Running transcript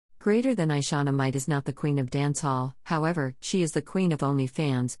Greater than Ishawna might is not the queen of dancehall, however, she is the queen of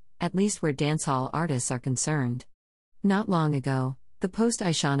OnlyFans, at least where dancehall artists are concerned. Not long ago, the post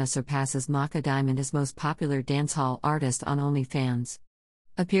Ishawna surpasses Macka Diamond as most popular dancehall artist on OnlyFans.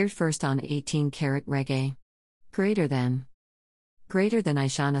 Appeared first on 18 Karat Reggae. Greater than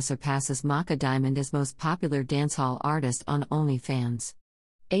Ishawna surpasses Macka Diamond as most popular dancehall artist on OnlyFans.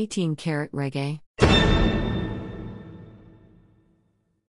 18 Karat Reggae.